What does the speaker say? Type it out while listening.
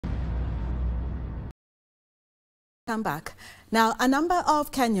Come back. Now, a number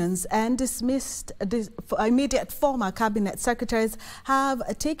of Kenyans and dismissed immediate former Cabinet Secretaries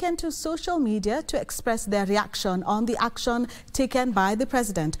have taken to social media to express their reaction on the action taken by the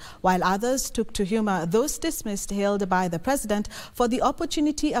President, while others took to humor those dismissed hailed by the President for the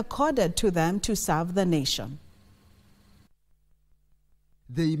opportunity accorded to them to serve the nation.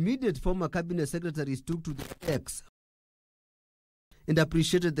 The immediate former Cabinet Secretaries took to the X and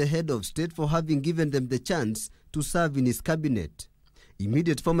appreciated the head of state for having given them the chance to serve in his cabinet.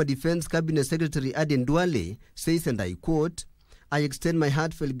 Immediate former Defense Cabinet Secretary Aden Duale says, and I quote, "I extend my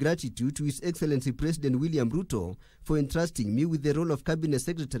heartfelt gratitude to His Excellency President William Ruto for entrusting me with the role of Cabinet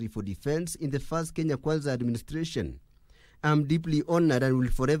Secretary for Defense in the first Kenya Kwanza administration. I am deeply honored and will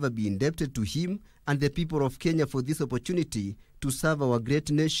forever be indebted to him and the people of Kenya for this opportunity to serve our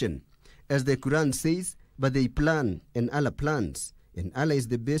great nation. As the Quran says, but they plan and Allah plans, and Allah is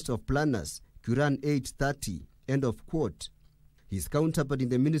the best of planners, Quran 8:30, end of quote." His counterpart in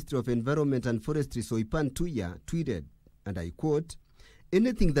the Ministry of Environment and Forestry, Soipan Tuya, tweeted, and I quote,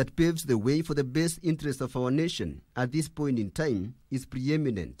 "Anything that paves the way for the best interest of our nation at this point in time is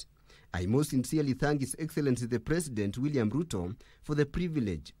preeminent. I most sincerely thank His Excellency the President William Ruto for the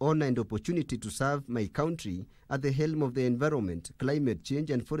privilege, honor and opportunity to serve my country at the helm of the environment, climate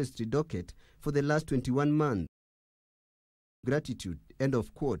change and forestry docket for the last 21 months. Gratitude," end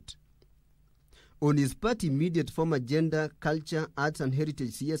of quote. On his part, immediate former Gender, Culture, Arts and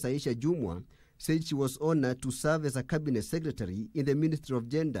Heritage CS Aisha Jumwa said she was honored to serve as a Cabinet Secretary in the Ministry of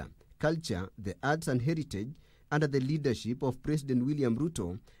Gender, Culture, the Arts and Heritage under the leadership of President William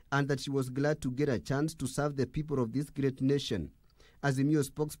Ruto, and that she was glad to get a chance to serve the people of this great nation. Azimio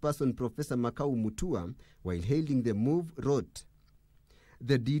spokesperson Professor Makau Mutua, while hailing the move, wrote,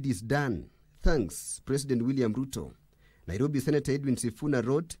 "The deed is done. Thanks, President William Ruto." Nairobi Senator Edwin Sifuna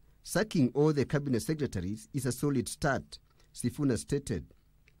wrote, "Sacking all the Cabinet Secretaries is a solid start," Sifuna stated.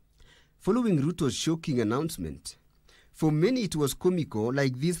 Following Ruto's shocking announcement, for many it was comical,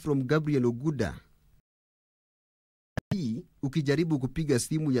 like this from Gabriel Oguda. Hii, ukijaribu kupiga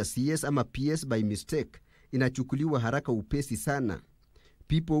simu ya CS ama PS by mistake, inachukuliwa haraka upesi sana.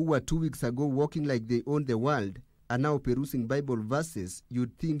 People who were 2 weeks ago walking like they own the world are now perusing Bible verses.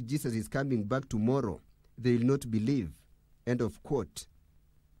 You'd think Jesus is coming back tomorrow. They will not believe. End of quote.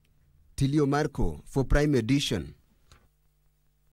 Tilio Marco for Prime Edition.